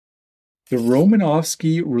The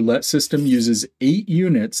Romanovsky roulette system uses 8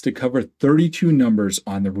 units to cover 32 numbers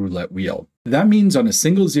on the roulette wheel. That means on a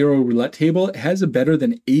single zero roulette table, it has a better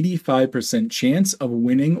than 85% chance of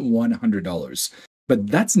winning $100. But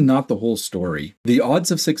that's not the whole story. The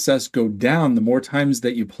odds of success go down the more times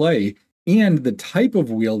that you play, and the type of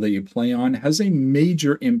wheel that you play on has a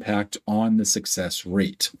major impact on the success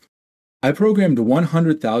rate. I programmed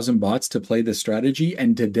 100,000 bots to play this strategy,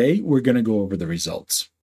 and today we're going to go over the results.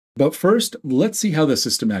 But first, let's see how the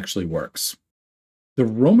system actually works. The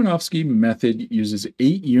Romanovsky method uses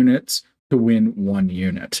 8 units to win 1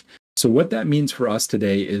 unit. So what that means for us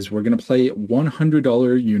today is we're going to play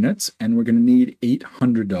 $100 units, and we're going to need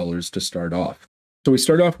 $800 to start off. So we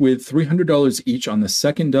start off with $300 each on the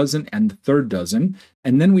second dozen and the third dozen,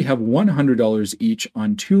 and then we have $100 each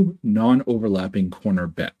on 2 non-overlapping corner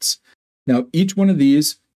bets. Now, each one of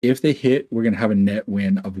these, if they hit, we're going to have a net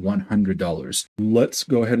win of $100. Let's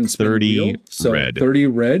go ahead and spin 30 the wheel. So red. 30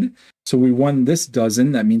 red. So we won this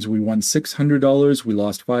dozen. That means we won $600. We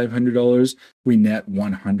lost $500. We net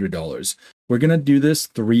 $100. We're going to do this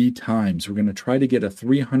 3 times. We're going to try to get a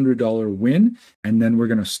 $300 win, and then we're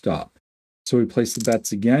going to stop. So we place the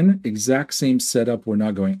bets again. Exact same setup. We're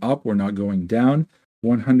not going up. We're not going down.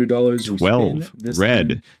 $100. 12 red.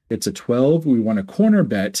 Time, it's a 12. We want a corner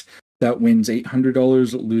bet. That wins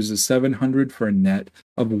 $800, loses $700 for a net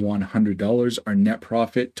of $100. Our net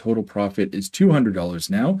profit, total profit is $200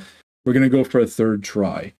 now. We're going to go for a third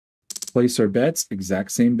try. Place our bets,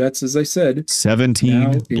 exact same bets as I said. 17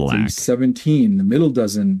 now black. it's a 17. The middle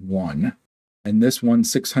dozen won. And this won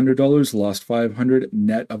 $600, lost $500,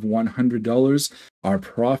 net of $100. Our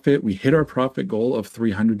profit, we hit our profit goal of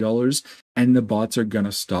 $300, and the bots are going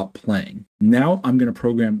to stop playing. Now I'm going to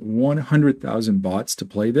program 100,000 bots to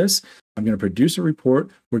play this. I'm going to produce a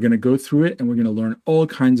report. We're going to go through it, and we're going to learn all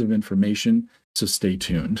kinds of information. So stay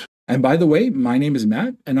tuned. And by the way, my name is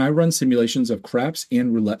Matt, and I run simulations of craps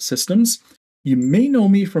and roulette systems. You may know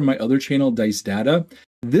me from my other channel, Dice Data.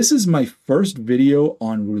 This is my first video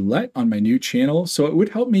on roulette on my new channel, so it would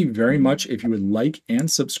help me very much if you would like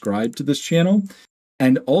and subscribe to this channel,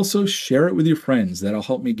 and also share it with your friends. That'll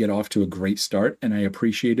help me get off to a great start, and I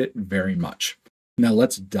appreciate it very much. Now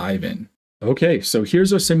let's dive in. Okay, so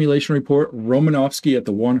here's our simulation report, Romanovsky at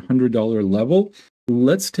the $100 level.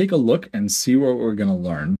 Let's take a look and see what we're going to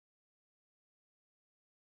learn.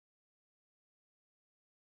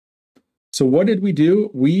 So what did we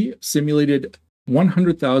do? We simulated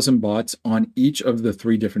 100,000 bots on each of the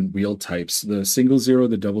 3 different wheel types, the single zero,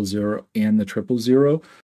 the double zero, and the triple zero.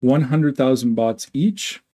 100,000 bots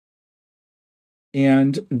each.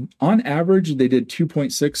 And on average, they did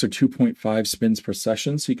 2.6 or 2.5 spins per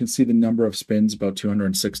session. So you can see the number of spins, about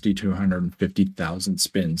 260, 250,000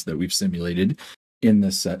 spins that we've simulated in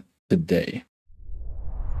this set today.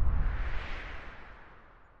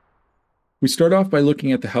 We start off by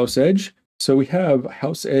looking at the house edge. So we have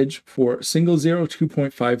house edge for single zero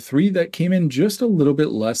 2.53. That came in just a little bit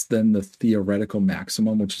less than the theoretical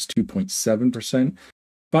maximum, which is 2.7%,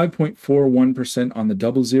 5.41% on the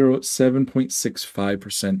double zero,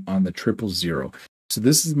 7.65% on the triple zero. So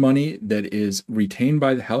this is money that is retained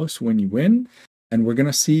by the house when you win. And we're going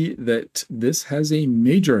to see that this has a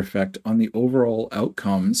major effect on the overall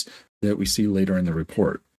outcomes that we see later in the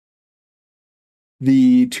report.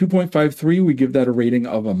 The 2.53, we give that a rating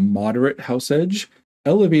of a moderate house edge.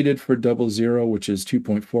 Elevated for double zero, which is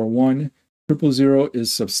 2.41. Triple zero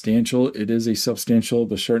is substantial. It is a substantial,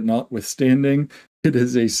 the short notwithstanding, it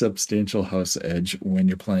is a substantial house edge when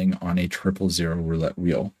you're playing on a triple zero roulette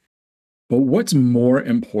wheel. But what's more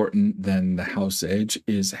important than the house edge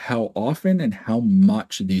is how often and how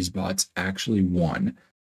much these bots actually won.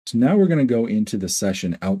 So now we're going to go into the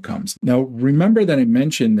session outcomes. Now, remember that I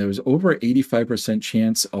mentioned there was over 85%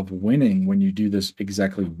 chance of winning when you do this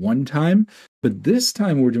exactly 1 time, but this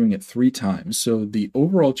time we're doing it 3 times. So the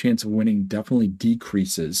overall chance of winning definitely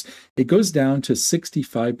decreases. It goes down to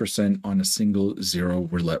 65% on a single zero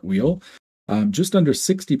roulette wheel, just under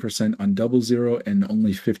 60% on double zero, and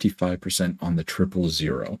only 55% on the triple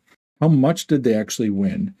zero. How much did they actually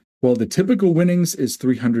win? Well, the typical winnings is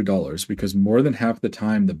 $300 because more than half the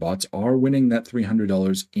time the bots are winning that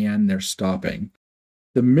 $300 and they're stopping.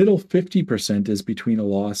 The middle 50% is between a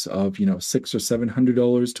loss of, $600 or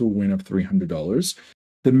 $700 to a win of $300.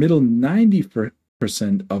 The middle 90%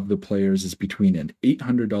 of the players is between an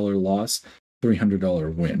 $800 loss,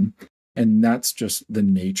 $300 win. And that's just the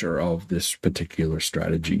nature of this particular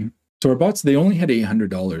strategy. So our bots, they only had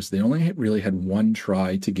 $800. They only really had 1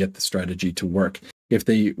 try to get the strategy to work. if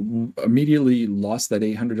they immediately lost that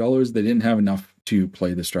 $800, they didn't have enough to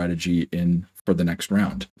play the strategy in for the next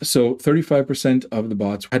round. So 35% of the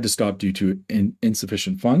bots had to stop due to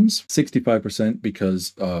insufficient funds, 65%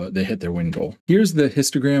 because they hit their win goal. Here's the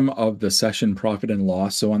histogram of the session profit and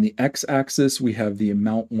loss. So on the x-axis, we have the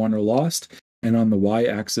amount won or lost. And on the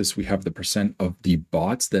y-axis, we have the percent of the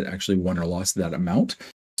bots that actually won or lost that amount.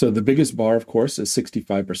 So the biggest bar, of course, is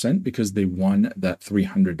 65% because they won that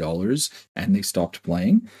 $300 and they stopped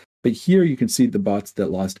playing. But here you can see the bots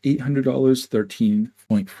that lost $800,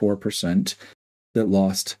 13.4%, that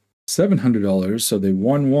lost $700, so they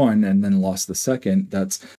won one and then lost the second,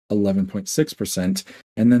 that's 11.6%.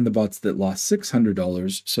 And then the bots that lost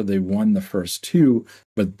 $600, so they won the first two,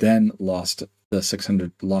 but then lost the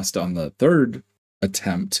 600, lost on the third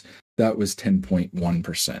attempt, that was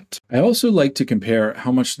 10.1%. I also like to compare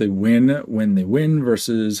how much they win when they win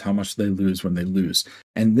versus how much they lose when they lose.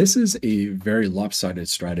 And this is a very lopsided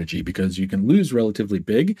strategy because you can lose relatively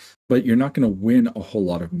big, but you're not going to win a whole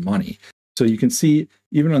lot of money. So you can see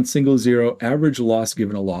even on single zero, average loss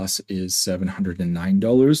given a loss is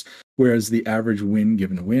 $709, whereas the average win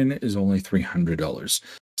given a win is only $300.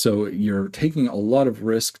 So you're taking a lot of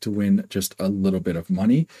risk to win just a little bit of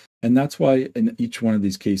money. And that's why in each one of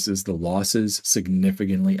these cases, the losses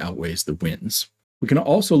significantly outweighs the wins. We can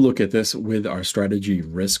also look at this with our strategy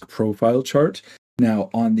risk profile chart. Now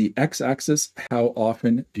on the x-axis, how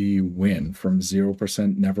often do you win from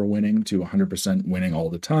 0% never winning to 100% winning all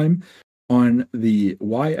the time? On the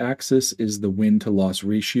y-axis is the win to loss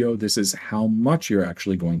ratio. This is how much you're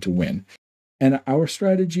actually going to win. And our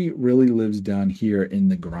strategy really lives down here in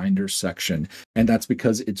the grinder section. And that's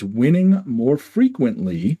because it's winning more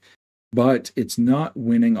frequently, but it's not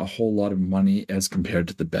winning a whole lot of money as compared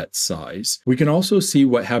to the bet size. We can also see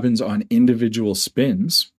what happens on individual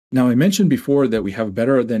spins. Now, I mentioned before that we have a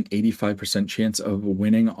better than 85% chance of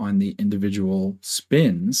winning on the individual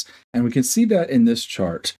spins. And we can see that in this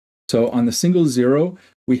chart. So on the single zero,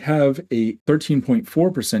 we have a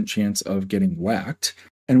 13.4% chance of getting whacked.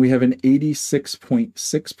 And we have an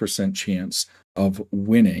 86.6% chance of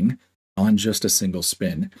winning on just a single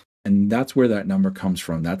spin. And that's where that number comes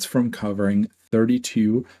from. That's from covering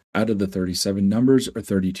 32 out of the 37 numbers, or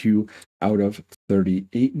 32 out of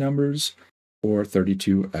 38 numbers, or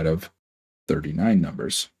 32 out of 39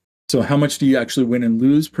 numbers. So how much do you actually win and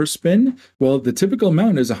lose per spin? Well, the typical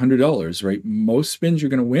amount is $100, right? Most spins you're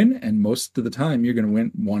going to win, and most of the time you're going to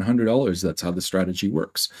win $100. That's how the strategy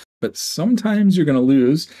works. But sometimes you're going to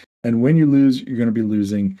lose, and when you lose, you're going to be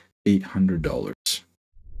losing $800.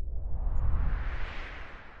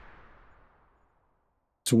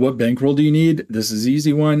 So what bankroll do you need? This is an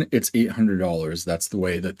easy one. It's $800. That's the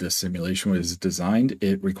way that this simulation was designed.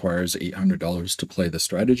 It requires $800 to play the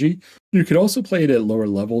strategy. You could also play it at lower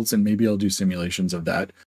levels, and maybe I'll do simulations of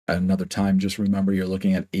that at another time. Just remember, you're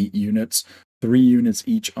looking at 8 units, 3 units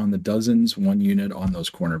each on the dozens, 1 unit on those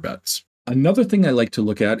corner bets. Another thing I like to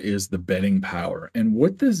look at is the betting power. And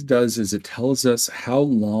what this does is it tells us how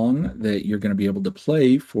long that you're going to be able to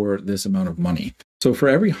play for this amount of money. So for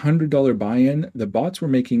every $100 buy-in, the bots were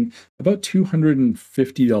making about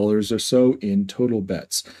 $250 or so in total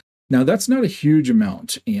bets. Now, that's not a huge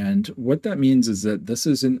amount. And what that means is that this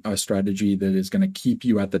isn't a strategy that is going to keep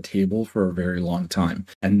you at the table for a very long time.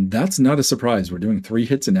 And that's not a surprise. We're doing 3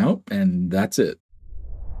 hits and out, and that's it.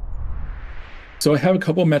 So I have a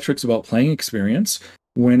couple of metrics about playing experience.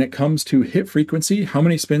 When it comes to hit frequency, how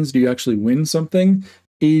many spins do you actually win something?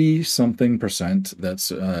 80-something%.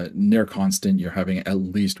 That's near constant. You're having at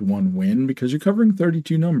least 1 win because you're covering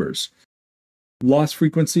 32 numbers. Loss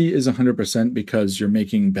frequency is 100% because you're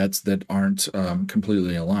making bets that aren't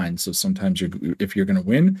completely aligned. So sometimes if you're going to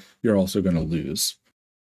win, you're also going to lose.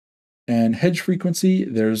 And hedge frequency,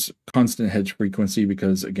 there's constant hedge frequency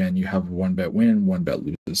because, again, you have 1 bet win, 1 bet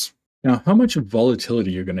loses. Now, how much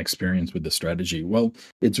volatility you're going to experience with this strategy? Well,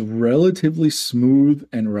 it's relatively smooth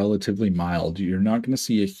and relatively mild. You're not going to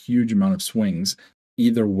see a huge amount of swings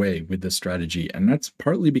either way with this strategy. And that's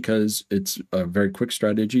partly because it's a very quick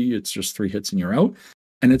strategy. It's just 3 hits and you're out.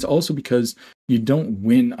 And it's also because you don't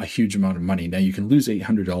win a huge amount of money. Now, you can lose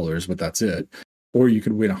 $800, but that's it. Or you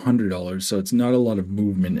could win $100. So it's not a lot of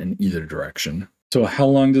movement in either direction. So how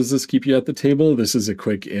long does this keep you at the table? This is a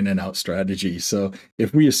quick in and out strategy. So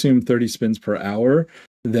if we assume 30 spins per hour,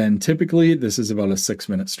 then typically this is about a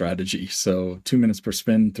 6-minute strategy. So 2 minutes per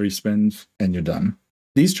spin, 3 spins, and you're done.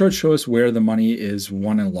 These charts show us where the money is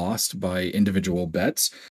won and lost by individual bets.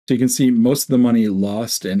 So you can see most of the money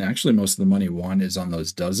lost, and actually most of the money won is on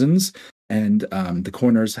those dozens. And the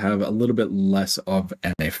corners have a little bit less of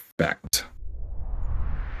an effect.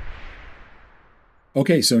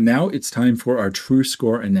 Okay, so now it's time for our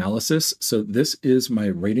TrueScore analysis. So this is my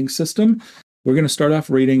rating system. We're going to start off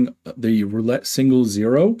rating the roulette single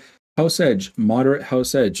zero. House edge, moderate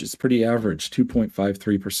house edge. It's pretty average,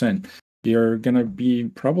 2.53%. You're going to be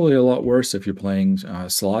probably a lot worse if you're playing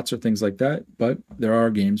slots or things like that, but there are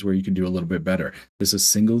games where you can do a little bit better. This is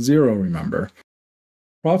single zero, remember.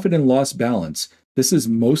 Profit and loss balance. This is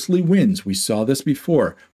mostly wins. We saw this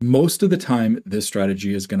before. Most of the time, this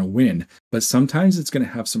strategy is going to win, but sometimes it's going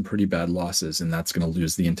to have some pretty bad losses, and that's going to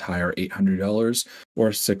lose the entire $800 or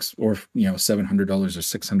 $700 or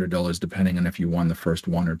 $600, depending on if you won the first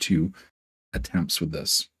one or two attempts with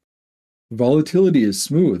this. Volatility is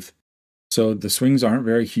smooth, so the swings aren't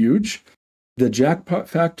very huge. The jackpot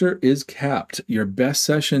factor is capped. Your best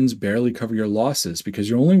sessions barely cover your losses because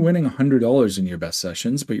you're only winning $100 in your best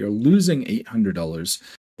sessions, but you're losing $800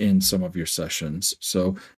 in some of your sessions.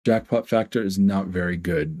 So jackpot factor is not very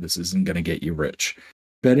good. This isn't going to get you rich.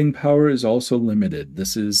 Betting power is also limited.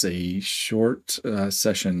 This is a short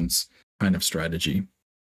sessions kind of strategy.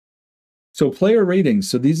 So player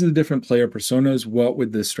ratings. So these are the different player personas. What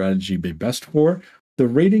would this strategy be best for? The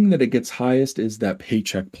rating that it gets highest is that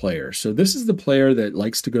paycheck player. So this is the player that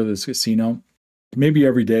likes to go to the casino, maybe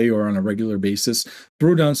every day or on a regular basis,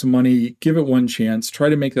 throw down some money, give it one chance, try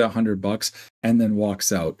to make that $100, and then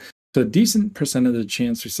walks out. So a decent percent of the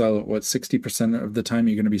chance, we saw 60% of the time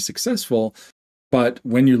you're going to be successful, but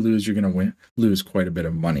when you lose, you're going to lose quite a bit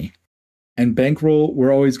of money. And bankroll,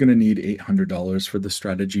 we're always going to need $800 for the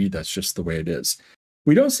strategy. That's just the way it is.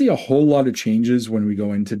 We don't see a whole lot of changes when we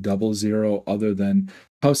go into double zero other than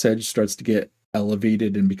house edge starts to get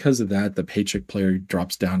elevated. And because of that, the paycheck player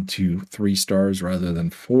drops down to 3 stars rather than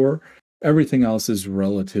 4. Everything else is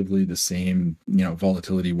relatively the same.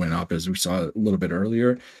 Volatility went up as we saw a little bit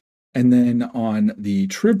earlier. And then on the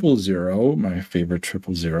triple zero, my favorite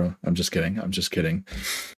triple zero, I'm just kidding.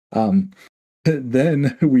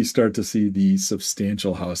 Then we start to see the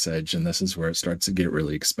substantial house edge, and this is where it starts to get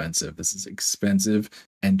really expensive. This is expensive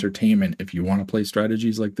entertainment if you want to play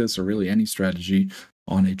strategies like this, or really any strategy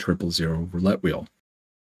on a triple zero roulette wheel.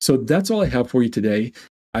 So that's all I have for you today.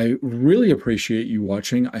 I really appreciate you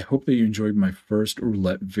watching. I hope that you enjoyed my first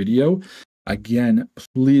roulette video. Again,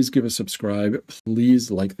 please give a subscribe, please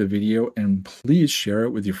like the video, and please share it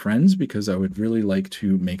with your friends because I would really like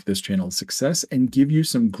to make this channel a success and give you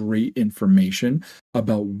some great information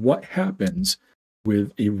about what happens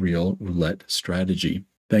with a real roulette strategy.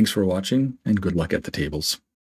 Thanks for watching and good luck at the tables.